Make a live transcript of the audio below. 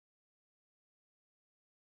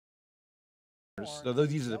So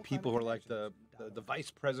these are the people who are like the vice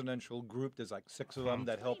presidential group. There's like 6 of them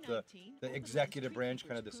that help the executive branch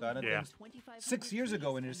kind of decide on things. 6 years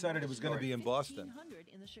ago, when they decided it was going to be in Boston,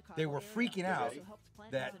 they were freaking out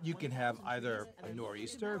that you can have either a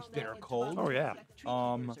nor'easter, bitter cold. Oh, yeah.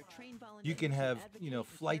 You can have,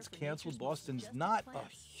 flights canceled. Boston's not a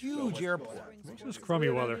huge airport. It's just crummy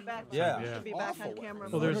weather. Yeah. Should be back on camera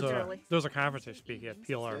Well, momentarily. there's a conference I speak at,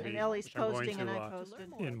 PLRB, And Ellie's which I'm going posting, and I to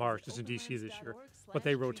posted. in March. It's in D.C. this year. But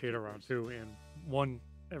they rotate around, too, and one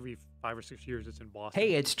every 5 or 6 years it's in Boston.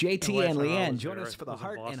 Hey, it's JT last and time I Leanne. was Join there, us for it the was in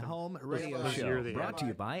Heart and Boston. Home This Radio year Show, they brought had to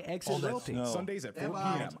you by Exit Realty. Sundays at 4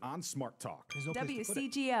 p.m. on Smart Talk.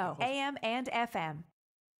 WCGO, AM and FM.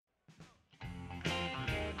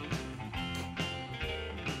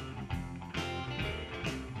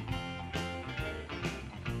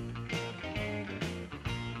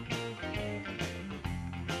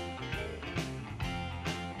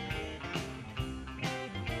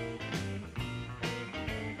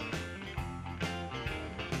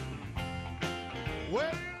 Well,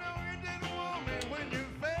 you didn't want me when you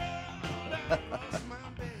fell down my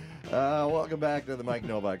bed. Welcome back to the Mike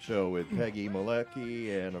Nowak Show with Peggy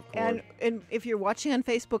Malecki, and of course, And if you're watching on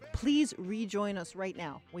Facebook, please rejoin us right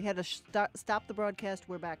now. We had to stop the broadcast.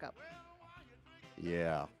 We're back up.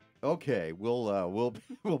 yeah. Okay, we'll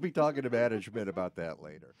be talking to management about that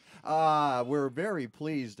later. We're very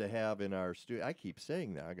pleased to have in our studio. I keep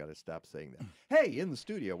saying that. I got to stop saying that. Hey, in the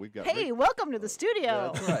studio we've got. Hey, welcome to the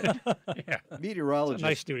studio. That's right. Yeah. Meteorologist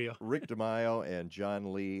Nice studio. Rick DiMaio and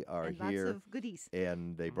John Lee are And here. lots of goodies.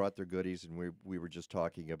 And they brought their goodies, and we were just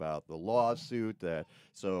talking about the lawsuit.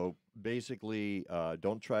 So basically,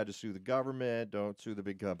 don't try to sue the government, don't sue the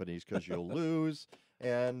big companies because you'll lose.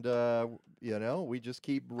 And, we just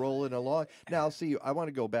keep rolling along. Now, see, I want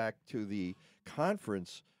to go back to the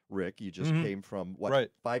conference, Rick. You just came from, what, Right.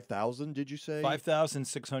 5,000, did you say?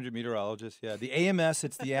 5,600 meteorologists, yeah. The AMS,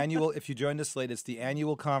 it's the annual, if you joined us late, it's the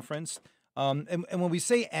annual conference. And when we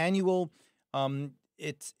say annual,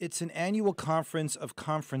 it's an annual conference of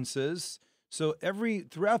conferences. So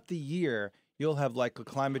throughout the year, you'll have like a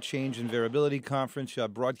climate change and variability conference, you'll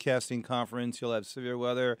have broadcasting conference, you'll have severe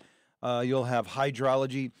weather, you'll have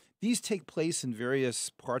hydrology. These take place in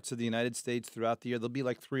various parts of the United States throughout the year. There'll be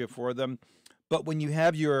like 3 or 4 of them. But when you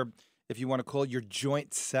have if you want to call it your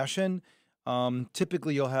joint session,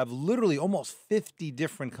 typically you'll have literally almost 50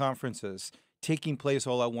 different conferences taking place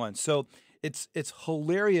all at once. So it's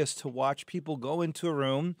hilarious to watch people go into a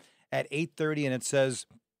room at 8:30 and it says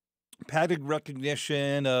pattern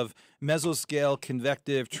recognition of mesoscale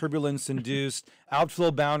convective turbulence-induced outflow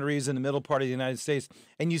boundaries in the middle part of the United States.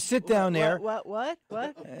 And you sit down there. What?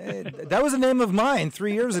 That was the name of mine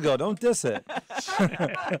 3 years ago. Don't diss it.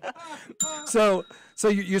 So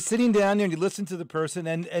you're sitting down there and you listen to the person,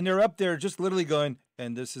 and they're up there just literally going,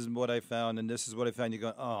 and this is what I found, and this is what I found. You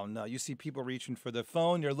go, oh, no. You see people reaching for their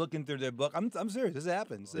phone. They're looking through their book. I'm serious. This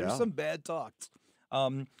happens. There's some bad talks.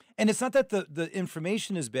 And it's not that the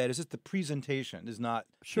information is bad; it's just the presentation is not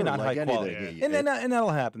not like high quality, anything. and that'll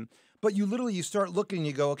happen. But you start looking, and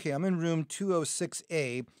you go, okay, I'm in room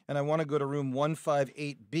 206A, and I want to go to room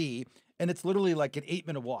 158B, and it's literally like an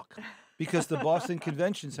 8-minute walk because the Boston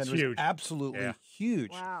Convention Center is absolutely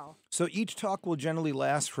huge. Wow! So each talk will generally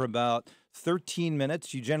last for about 13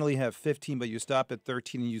 minutes. You generally have 15, but you stop at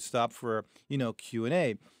 13, and you stop for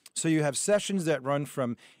Q&A. So you have sessions that run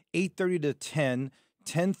from 8:30 to 10,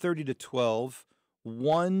 10:30 to 12,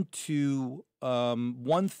 1 to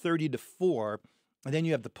 1:30 to 4, and then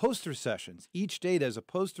you have the poster sessions. Each day there's a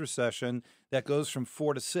poster session that goes from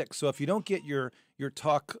 4 to 6. So if you don't get your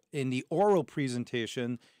talk in the oral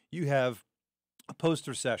presentation, you have a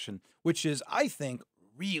poster session, which is, I think,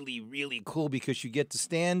 really, really cool because you get to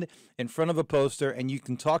stand in front of a poster and you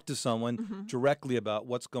can talk to someone directly about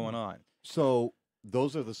what's going on. So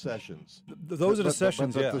those are the sessions. Those are the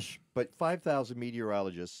sessions, But 5,000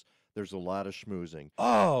 meteorologists, there's a lot of schmoozing.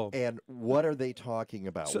 Oh. And what are they talking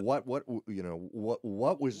about? So, what was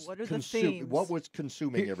What are the themes? What was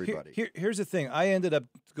consuming everybody? Here's the thing. I ended up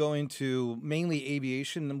going to mainly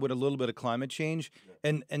aviation with a little bit of climate change.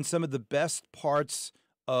 And some of the best parts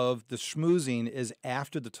of the schmoozing is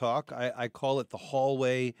after the talk. I call it the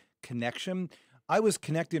hallway connection. I was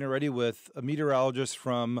connecting already with a meteorologist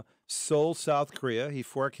from Seoul, South Korea. He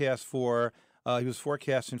was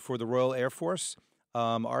forecasting for the Royal Air Force,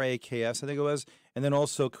 RAKS, I think it was, and then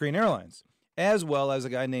also Korean Airlines, as well as a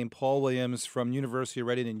guy named Paul Williams from University of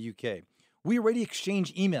Reading in UK. We already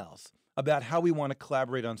exchanged emails about how we want to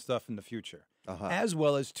collaborate on stuff in the future, as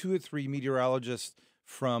well as 2 or 3 meteorologists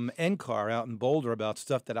from NCAR out in Boulder about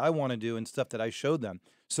stuff that I want to do and stuff that I showed them.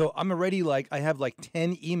 So I'm already like, I have like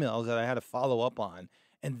 10 emails that I had to follow up on.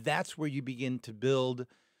 And that's where you begin to build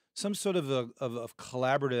some sort of of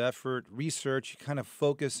collaborative effort, research. You kind of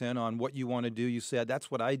focus in on what you want to do. You say,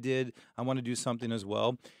 that's what I did. I want to do something as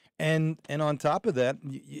well. And on top of that,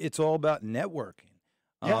 it's all about networking.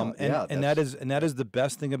 And that is the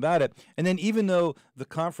best thing about it. And then even though the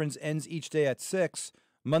conference ends each day at 6,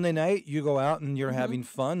 Monday night you go out and you're having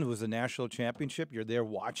fun. It was a national championship. You're there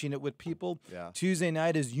watching it with people. Yeah. Tuesday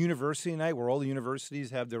night is university night, where all the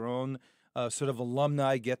universities have their own sort of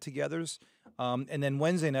alumni get-togethers. And then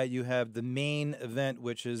Wednesday night you have the main event,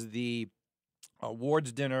 which is the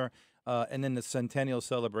awards dinner. And then the centennial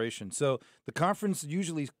celebration. So the conference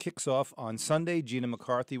usually kicks off on Sunday. Gina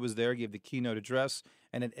McCarthy was there, gave the keynote address,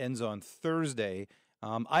 and it ends on Thursday.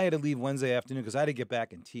 I had to leave Wednesday afternoon because I had to get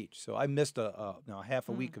back and teach. So I missed half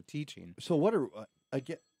a week of teaching. So what are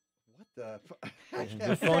what the?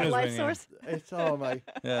 The phone is Life ringing. source? It's my.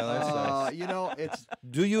 Yeah, that's nice. You know, it's.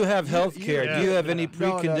 Do you have health care? Yeah. Do you have any No,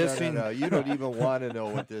 preconditioning? no. You don't even want to know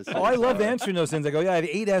what this is. Oh, I love answering those things. I go, yeah, I had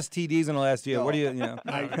 8 STDs in the last year. No. What do you know?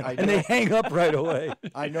 I And they hang up right away.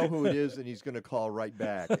 I know who it is, and he's going to call right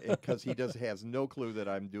back because he has no clue that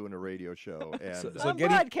I'm doing a radio show. And So I'm getting-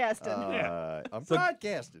 broadcasting. I'm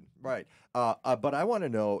broadcasting, right? But I want to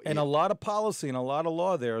know, And a lot of policy and a lot of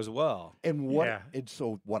law there as well. and what. Yeah. And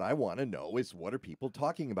so, what I want to know is, what are people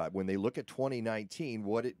talking about when they look at 2019?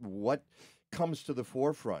 What comes to the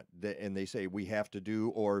forefront, and they say we have to do,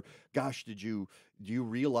 or gosh, do you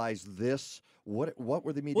realize this? What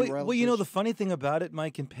were the meteorologists? Well, you know, the funny thing about it,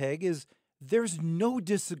 Mike and Peg, is there's no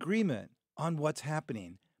disagreement on what's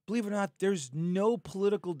happening. Believe it or not, there's no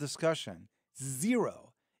political discussion.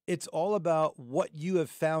 Zero. It's all about what you have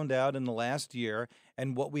found out in the last year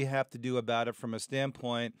and what we have to do about it from a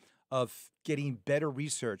standpoint of getting better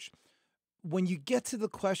research. When you get to the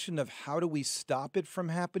question of how do we stop it from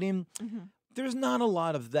happening, there's not a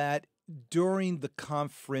lot of that during the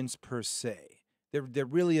conference per se. There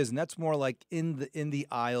really isn't. That's more like in the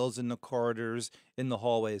aisles, in the corridors, in the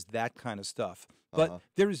hallways, that kind of stuff. But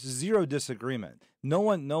there's zero disagreement. No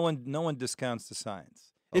one discounts the science.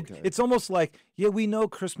 Okay. It's almost like, yeah, we know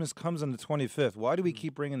Christmas comes on the 25th. Why do we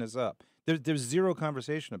keep bringing this up? There's zero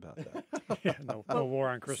conversation about that. Yeah, no war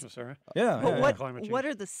on Christmas, all right? Yeah. But yeah, Climate change. what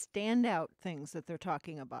are the standout things that they're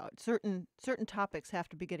talking about? Certain topics have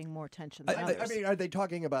to be getting more attention than I others. mean, are they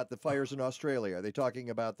talking about the fires in Australia? Are they talking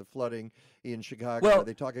about the flooding in Chicago? Well- Are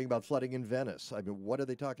they talking about flooding in Venice? I mean, what are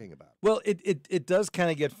they talking about? Well, it does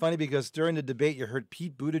kind of get funny because during the debate, you heard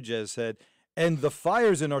Pete Buttigieg said, and the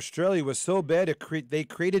fires in Australia was so bad they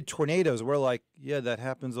created tornadoes. We're like, yeah, that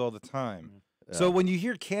happens all the time. So when you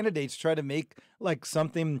hear candidates try to make like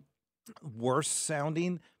something worse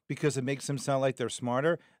sounding because it makes them sound like they're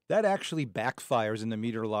smarter, that actually backfires in the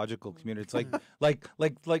meteorological community. It's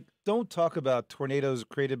like don't talk about tornadoes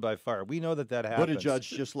created by fire. We know that happens. Buttigieg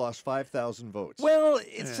just lost 5,000 votes. Well,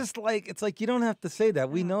 it's just like you don't have to say that.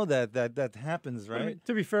 We know that happens, I mean, right?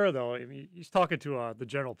 to be fair, though, I mean, he's talking to the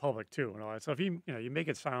general public too. And all that. So if you make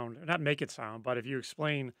it sound, not make it sound, but if you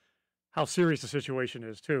explain how serious the situation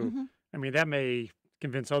is too, I mean, that may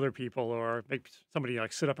convince other people or make somebody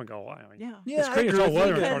like sit up and go, "Wow, I mean, Yeah. it's I crazy. It's agree all with weather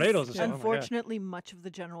you. and Because tornadoes and stuff." I'm like, yeah. Unfortunately, much of the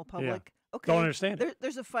general public okay, Don't understand it.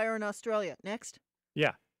 There's a fire in Australia. Next,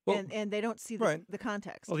 Yeah. Well, and they don't see right. the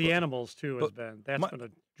context. Well, the animals too has but been that's my- been a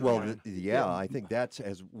Well, draw in. I think that's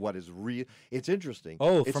what is real. It's interesting.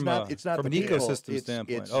 Oh, it's from not. It's not from the an people, ecosystem it's,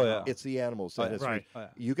 standpoint. It's, Oh, yeah. it's the animals. Oh, that yeah. is Right. Oh, yeah.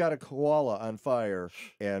 You got a koala on fire,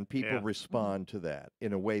 and people Yeah. respond to that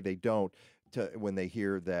in a way they don't when they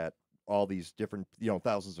hear that all these different,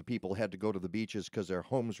 thousands of people had to go to the beaches because their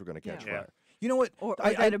homes were going to catch Yeah. fire. You know what? or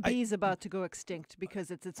that a bee's about to go extinct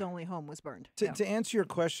because its only home was burned. To answer your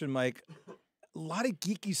question, Mike, a lot of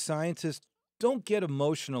geeky scientists don't get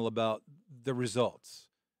emotional about the results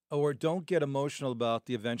or don't get emotional about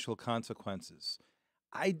the eventual consequences.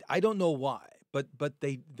 I don't know why, but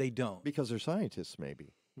they don't. Because they're scientists,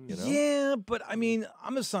 maybe. You know? Yeah, but I mean,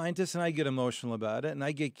 I'm a scientist and I get emotional about it and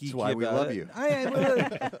I get geeky That's why we about love it. you.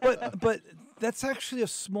 But that's actually a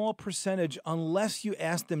small percentage unless you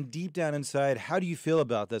ask them deep down inside, how do you feel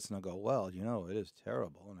about this? And they'll go, well, it is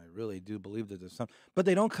terrible and I really do believe that there's something. But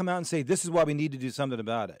they don't come out and say, this is why we need to do something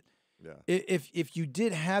about it. Yeah. If you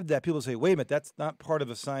did have that, people say, wait a minute, that's not part of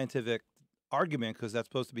a scientific argument because that's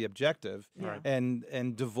supposed to be objective Right.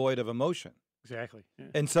 and devoid of emotion Exactly. Yeah.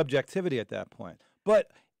 and subjectivity at that point.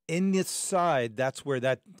 But in this side, that's where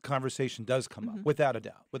that conversation does come up, without a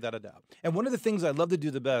doubt, without a doubt. And one of the things I love to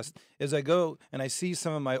do the best is I go and I see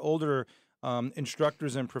some of my older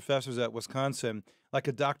instructors and professors at Wisconsin, like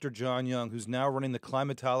a Dr. John Young, who's now running the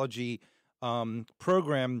climatology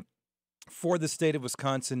program for the state of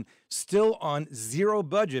Wisconsin, still on zero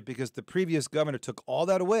budget because the previous governor took all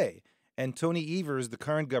that away. And Tony Evers, the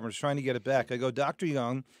current governor, is trying to get it back. I go, Dr.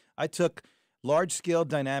 Young, I took large-scale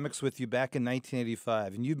dynamics with you back in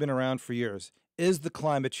 1985, and you've been around for years. Is the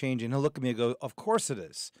climate changing? He'll look at me and go, of course it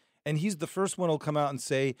is. And he's the first one who'll come out and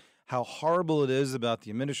say how horrible it is about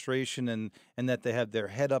the administration and that they have their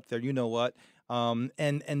head up there, you know what, and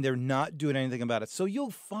they're not doing anything about it. So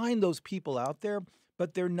you'll find those people out there,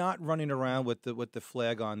 but they're not running around with the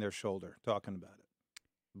flag on their shoulder talking about it.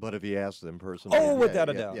 But if you ask them personally, Oh, without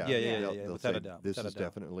a doubt. Yeah, they'll without say, a doubt. This without is a doubt.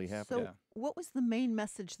 definitely happening. So, what was the main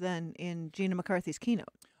message then in Gina McCarthy's keynote?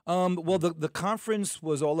 Well, the conference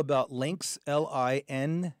was all about links,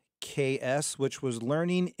 LINKS, which was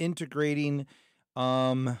learning, integrating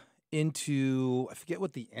into, I forget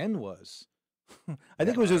what the N was. I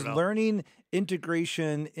think it was just learning,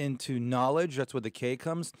 integration into knowledge. That's where the K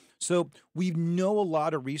comes. So we know a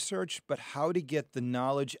lot of research, but how to get the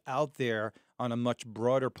knowledge out there on a much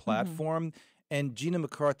broader platform. And Gina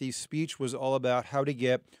McCarthy's speech was all about how to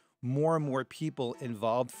get more and more people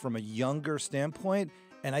involved from a younger standpoint.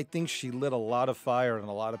 And I think she lit a lot of fire in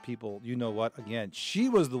a lot of people. You know what? Again, she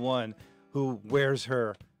was the one who wears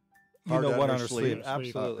her, Heart on her sleeve. sleeve.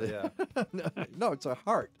 Absolutely, yeah. No, it's a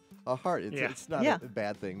heart. A heart. It's, Yeah. it's not Yeah. a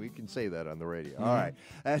bad thing. We can say that on the radio. All right.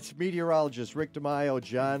 That's meteorologist Rick DiMaio,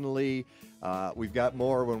 John Lee. We've got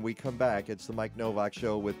more when we come back. It's the Mike Nowak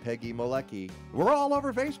Show with Peggy Malecki. We're all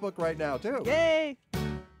over Facebook right now, too. Yay! I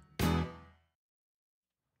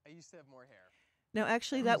used to have more hair. Now,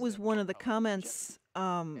 actually, that was one of the comments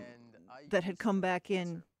that had come back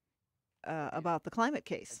in about the climate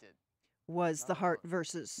case. Was the heart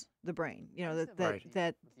versus the brain? You know,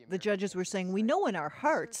 that the judges were saying, we know in our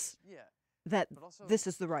hearts that this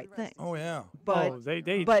is the right thing, Oh, yeah. but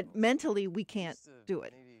but mentally we can't do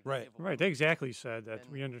it. Right. Right, they exactly said that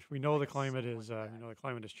we know the climate is the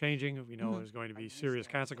climate is changing. We know there's going to be serious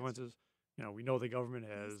consequences. We know the government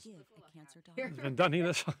has been done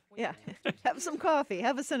this. Yeah, have some coffee,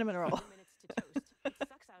 have a cinnamon roll.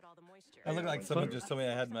 I look like someone just told me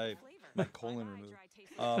I had my colon removed.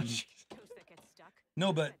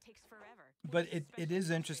 No, but it is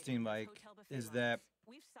interesting, Mike, is that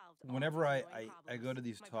whenever I go to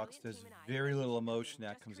these talks, there's very little emotion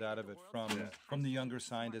that comes out of it from the younger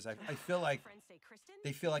scientists. I feel like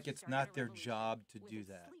they feel like it's not their job to do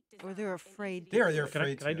that. Or they're afraid. They're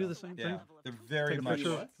afraid. Can I do the same thing? They're very Take a much.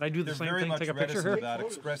 picture? Can I do the they're same very thing? much Take a picture reticent here? about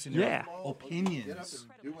expressing Yeah. their opinions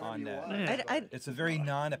on that. Yeah. It's a very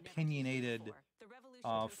non-opinionated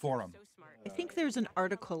forum. I think there's an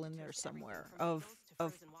article in there somewhere of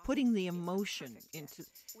putting the emotion into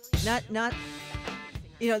not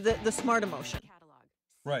the smart emotion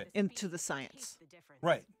Right. into the science.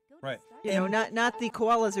 Right. Right. Not the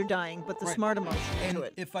koalas are dying, but the Right. smart emotion And into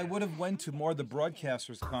it. if I would have went to more of the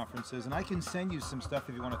broadcasters conferences, and I can send you some stuff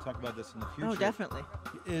if you want to talk about this in the future. Oh, definitely.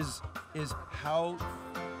 Is how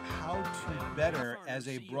to better as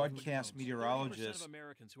a broadcast meteorologist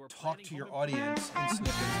talk to your audience in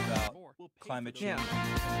snippets about climate change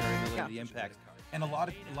and variability, the impact. And a lot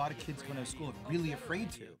of kids going to school are really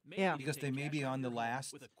afraid to. Yeah. Because they may be on the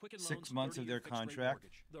last 6 months of their contract.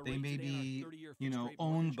 They may be,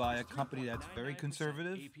 owned by a company that's very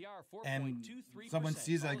conservative. And someone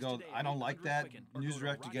sees that, go, I don't like that. News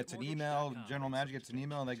director gets an email, general manager gets an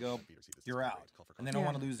email, and they go, you're out. And they don't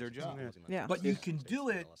want to lose their job. Yeah. But you can do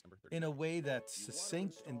it in a way that's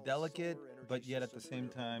succinct and delicate, but yet at the same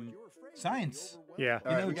time, science. Yeah.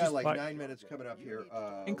 All right, we got just like like- 9 minutes coming up here.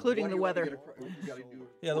 Including what do the you want to weather.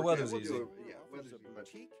 Yeah, the weather's we'll do easy. yeah, weather's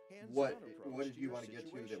easy. But what did you want to get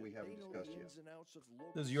to that we haven't discussed yet?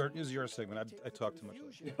 This is your segment. I talk too much.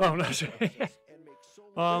 Oh no.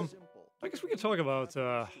 I guess we could talk about.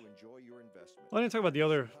 I didn't talk about the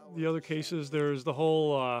other cases. There's the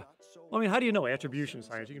whole. How do you know attribution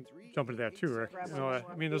science? You can jump into that too, Rick.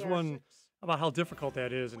 There's one about how difficult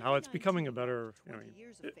that is and how it's becoming a better,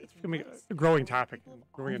 it's becoming a growing topic,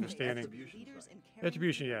 growing understanding.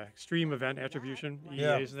 Attribution, yeah, extreme event attribution,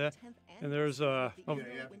 EEAs and that. And there's okay,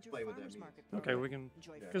 we can,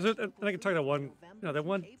 because I can talk about one, that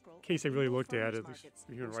one case they really looked at, at least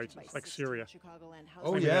for human rights, it's like Syria.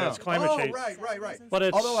 Oh, yeah. It's climate change. Right. But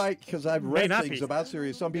it's, Although because I've may read not things be. about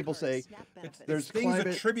Syria, some people say there's things climate.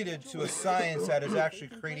 attributed to a science that is actually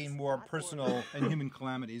creating more personal and human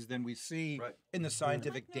calamities than we see in the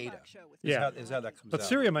scientific data. Yeah. Is how that comes But out.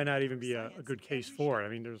 Syria might not even be a good case for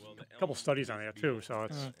it. There's a couple studies on that too, so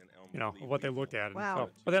it's what they looked at. And Wow.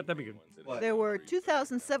 So, but that'd be good. There were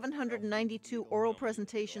 2,792 oral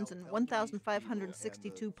presentations and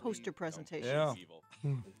 1,562 poster presentations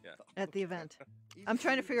Yeah. at the event. I'm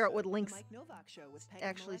trying to figure out what links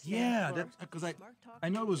actually stand Yeah, for. that's because I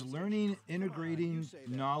know it was learning, integrating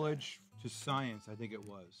knowledge to science. I think it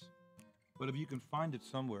was, but if you can find it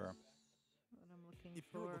somewhere, What I'm looking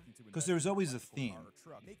for. because there's always a theme.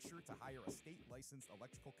 Make sure to hire a state-licensed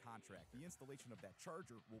electrical contract. The installation of that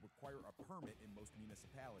charger will require a permit in most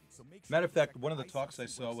municipalities. So make sure Matter of to fact, check one of the the talks I ICC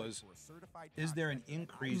saw website was, for a certified is there an contract at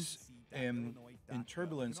increase in icc.illinois.gov.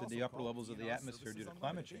 turbulence You at can the also upper call levels of the DNR atmosphere due Services to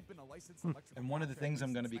climate Unlimited. change? They've been a licensed electrical And one of the things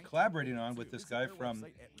I'm going to be contractor collaborating since on with this 1992. guy Visit from their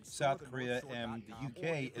website at South Korea and the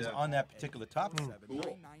UK is on that particular topic.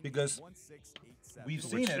 Because we've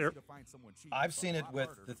seen it. I've seen it with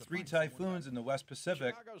the 3 typhoons in the West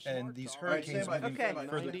Pacific and these hurricanes moving Okay.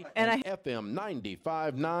 further. And I FM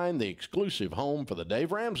 95.9, the exclusive home for the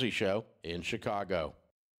Dave Ramsey Show in Chicago.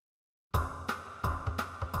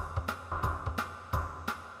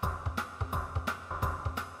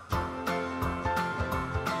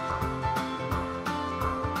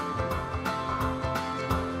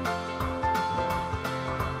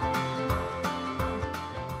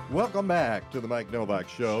 Welcome back to the Mike Nowak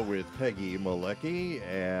Show with Peggy Malecki,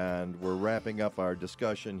 and we're wrapping up our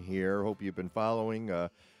discussion here. Hope you've been following. To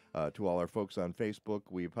all our folks on Facebook,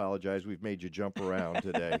 we apologize. We've made you jump around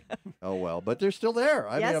today. Oh, well. But they're still there.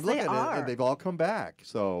 I mean, Yes, I'm looking they at it, are. and they've all come back.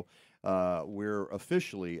 So we're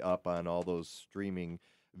officially up on all those streaming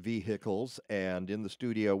vehicles. And in the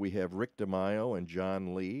studio, we have Rick DiMaio and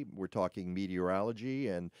John Lee. We're talking meteorology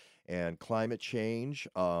and climate change.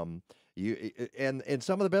 And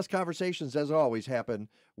some of the best conversations, as always, happen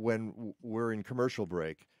when we're in commercial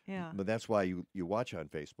break. Yeah. But that's why you watch on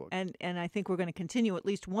Facebook. And I think we're going to continue at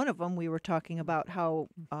least one of them. We were talking about how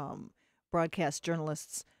broadcast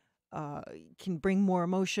journalists can bring more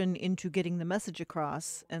emotion into getting the message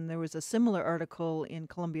across. And there was a similar article in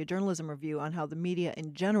Columbia Journalism Review on how the media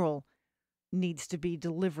in general needs to be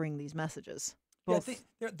delivering these messages. Yeah, Both,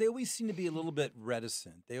 they always seem to be a little bit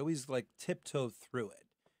reticent. They always like tiptoe through it,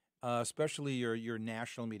 especially your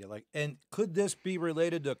national media. Like, and could this be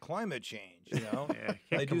related to climate change? You know, Yeah,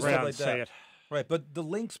 they can't do come stuff around like and say that. it. Right, but the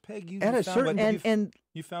links, Peg, you And a found certain- what, and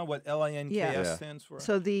you found what LINKS Yeah. stands for.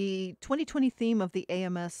 so the 2020 theme of the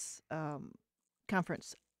AMS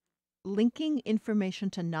conference, linking information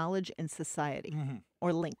to knowledge and society, Mm-hmm.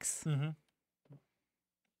 or links. Mm-hmm.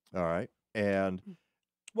 All right. And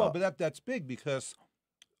Well, but that's big because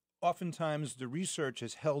oftentimes the research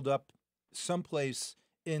is held up someplace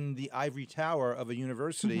in the ivory tower of a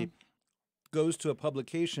university, goes to a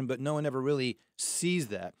publication, but no one ever really sees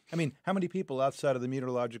that. I mean, how many people outside of the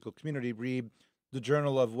meteorological community read the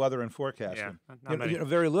Journal of Weather and Forecasting? not many.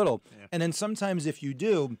 Very little. Yeah. And then sometimes if you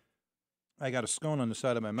do, I got a scone on the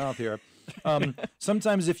side of my mouth here.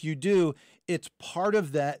 Sometimes if you do, it's part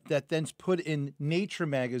of that then's put in Nature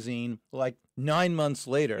magazine like 9 months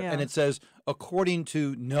later, and Yeah. it says according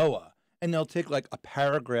to NOAA, and they'll take like a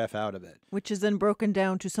paragraph out of it. Which is then broken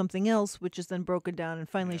down to something else, which is then broken down and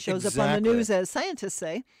finally shows up on the Exactly. news, as scientists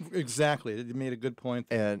say. Exactly, you made a good point.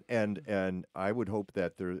 and I would hope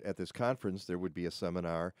that there at this conference there would be a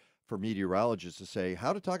seminar for meteorologists to say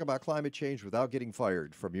how to talk about climate change without getting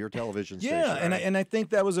fired from your television Yeah, station. and I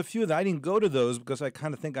think that was a few that I didn't go to those because I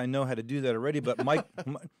kind of think I know how to do that already. But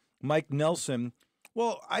Mike Nelson,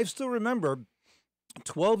 well, I still remember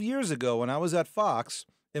 12 years ago when I was at Fox.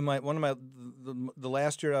 In the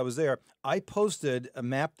last year I was there, I posted a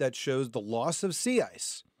map that shows the loss of sea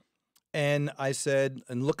ice, and I said,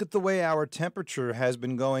 "And look at the way our temperature has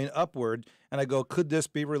been going upward." And I go, "Could this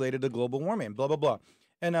be related to global warming?" Blah blah blah.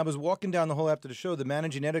 And I was walking down the hall after the show. The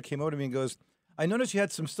managing editor came over to me and goes, "I noticed you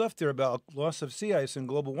had some stuff there about loss of sea ice and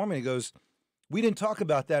global warming." He goes, "We didn't talk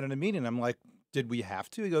about that in a meeting." I'm like, "Did we have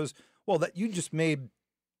to?" He goes, "Well, that you just made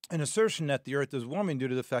an assertion that the Earth is warming due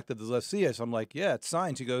to the fact that there's less sea ice." I'm like, "Yeah, it's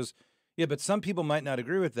science." He goes, "Yeah, but some people might not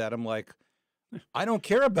agree with that." I'm like, "I don't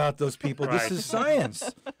care about those people. This Right. is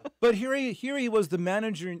science." But here he was, the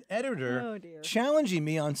manager and editor, Oh, dear. challenging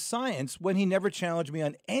me on science when he never challenged me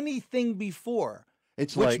on anything before.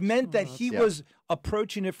 It's Which like meant that he yeah. was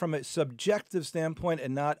approaching it from a subjective standpoint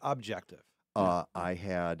and not objective.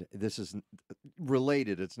 this is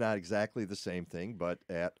related. It's not exactly the same thing, but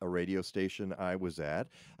at a radio station I was at,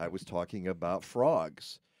 I was talking about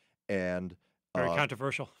frogs, and Very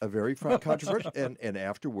controversial. a very controversial. And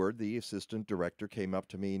afterward, the assistant director came up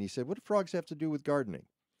to me and he said, "What do frogs have to do with gardening?"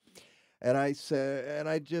 And I said, and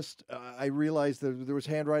I realized that there was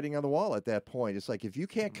handwriting on the wall at that point. It's like if you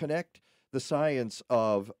can't connect the science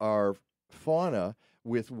of our fauna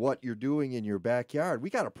with what you're doing in your backyard, we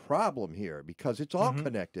got a problem here because it's all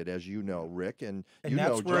connected, as you know, Rick, and you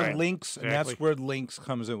that's know, where John. links. And that's where links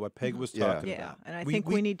comes in. What Peg was talking about. And I think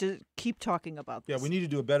we need to keep talking about this. Yeah, we need to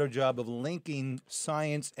do a better job of linking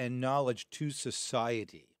science and knowledge to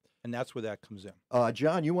society, and that's where that comes in.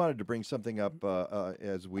 John, you wanted to bring something up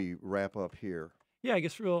as we wrap up here. Yeah, I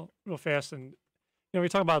guess real fast, and we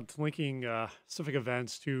talk about linking specific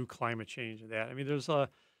events to climate change and that. I mean, there's a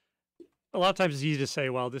lot of times it's easy to say,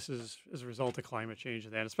 well, this is as a result of climate change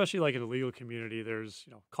and that, especially like in the legal community, there's,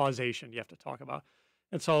 causation you have to talk about.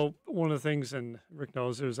 And so one of the things, and Rick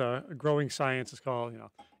knows, there's a growing science, it's called,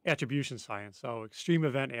 attribution science. So extreme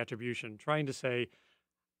event attribution, trying to say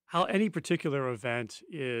how any particular event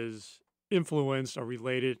is influenced or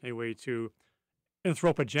related in a way to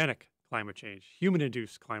anthropogenic climate change,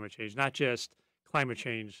 human-induced climate change, not just climate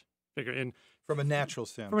change from a natural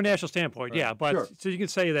standpoint. From a natural standpoint, yeah. But so you can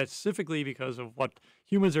say that specifically because of what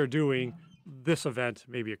humans are doing, this event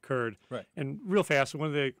maybe occurred. Right. And real fast, one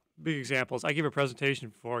of the big examples, I gave a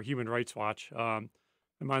presentation for Human Rights Watch. I'm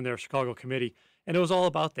on their Chicago committee, and it was all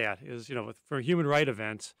about that. Is for human rights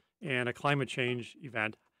events and a climate change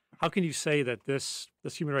event, how can you say that this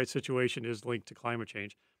human rights situation is linked to climate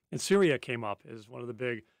change? And Syria came up as one of the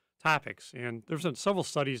big topics, and there's been several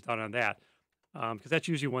studies done on that. Because that's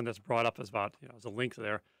usually one that's brought up as about, as a link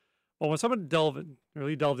there. Well, when someone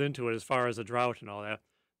really delved into it as far as the drought and all that,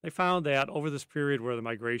 they found that over this period where the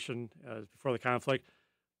migration, before the conflict,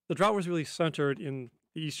 the drought was really centered in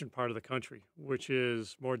the eastern part of the country, which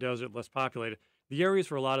is more desert, less populated. The areas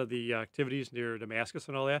where a lot of the activities near Damascus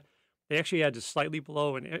and all that, they actually had just slightly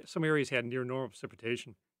below, and some areas had near normal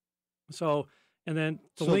precipitation. So, and then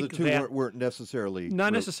to so link the two that, weren't necessarily...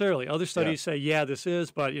 Not necessarily. Other studies say, this is,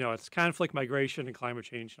 but, it's conflict, migration, and climate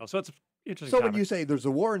change. So it's an interesting So topic. when you say there's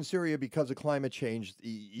a war in Syria because of climate change,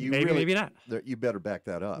 you maybe not. You better back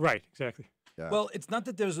that up. Right, exactly. Yeah. Well, it's not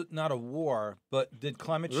that there's not a war, but did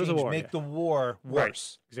climate change war, make the war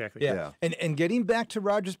worse? Right, exactly. Yeah. And getting back to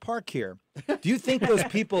Rogers Park here, do you think those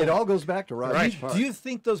people... It all goes back to Rogers Park. Do you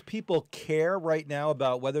think those people care right now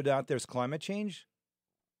about whether or not there's climate change?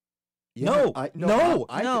 Yeah,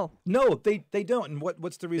 No, they don't. And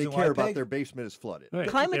what's the reason they why? care about their basement is flooded. Right.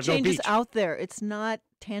 Climate change is out there. It's not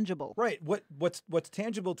tangible. Right. What's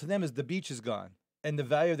tangible to them is the beach is gone and the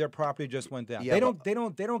value of their property just went down. Yeah, they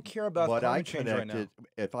don't care about climate change right now.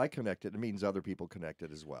 If I connect it, it means other people connect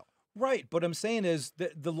it as well. Right, but I'm saying is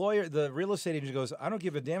the lawyer, the real estate agent goes, I don't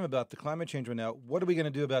give a damn about the climate change right now. What are we going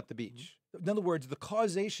to do about the beach? In other words, the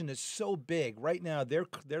causation is so big right now. Their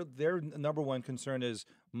number one concern is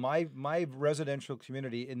my residential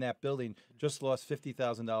community in that building just lost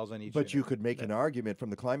 $50,000 on each. But you could make an argument from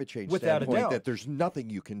the climate change Without a standpoint doubt. that there's nothing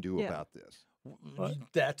you can do about this.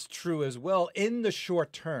 That's true as well in the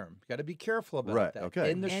short term. Got to be careful about that.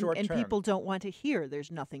 Okay. In the short term, and people don't want to hear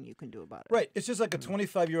there's nothing you can do about it. Right. It's just like a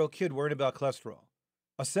 25-year-old kid worried about cholesterol.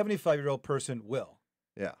 A 75-year-old person will.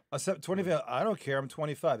 Yeah. A 25, I don't care. I'm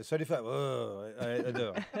 25. A 75, I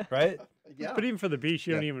do. Right? Yeah. But even for the beach,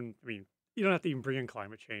 you don't even. I mean, you don't have to even bring in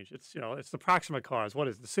climate change. It's it's the proximate cause. What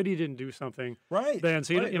is the city didn't do something? Right. Then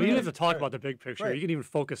so you don't have to talk right. about the big picture. Right. You can even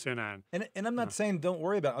focus in on. And I'm not saying don't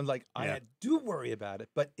worry about it. I'm like I do worry about it,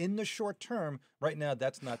 but in the short term, right now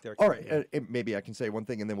that's not their. All right. Maybe I can say one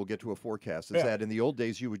thing, and then we'll get to a forecast. Is that in the old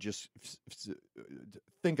days you would just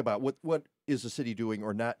think about what is the city doing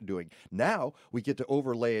or not doing. Now we get to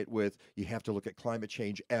overlay it with you have to look at climate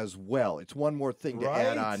change as well. It's one more thing to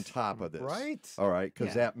add on top of this. Right. All right,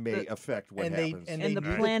 because that may affect what happens. And the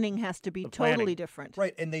planning has to be totally different.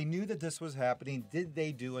 Right. And they knew that this was happening. Did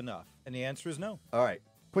they do enough? And the answer is no. All right.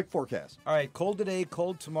 Quick forecast. All right. Cold today,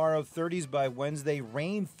 cold tomorrow, 30s by Wednesday,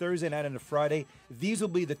 rain Thursday night into Friday. These will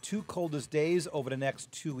be the two coldest days over the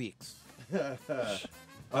next 2 weeks. How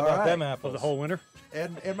about them apples? The whole winter?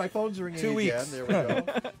 And my phone's ringing 2 again. weeks. There we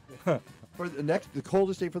go. For the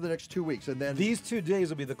coldest day for the next 2 weeks, and then these 2 days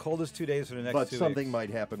will be the coldest 2 days for the next 2 weeks. But something might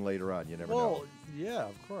happen later on. You never know. Well, yeah,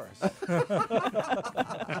 of course.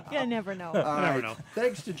 You never know. All right. Never know.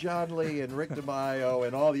 Thanks to John Lee and Rick DiMaio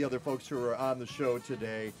and all the other folks who are on the show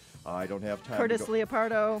today. I don't have time. Curtis to go.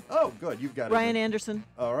 Leopardo. Oh, good. You've got Ryan it. Anderson.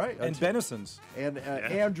 All right. And Benison's. And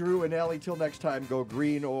Andrew and Ellie, till next time, go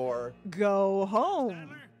green or go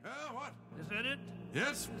home. What? Is that it?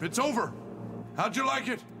 Yes, it's over. How'd you like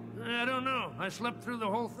it? I don't know. I slept through the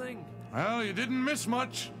whole thing. Well, you didn't miss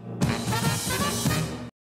much.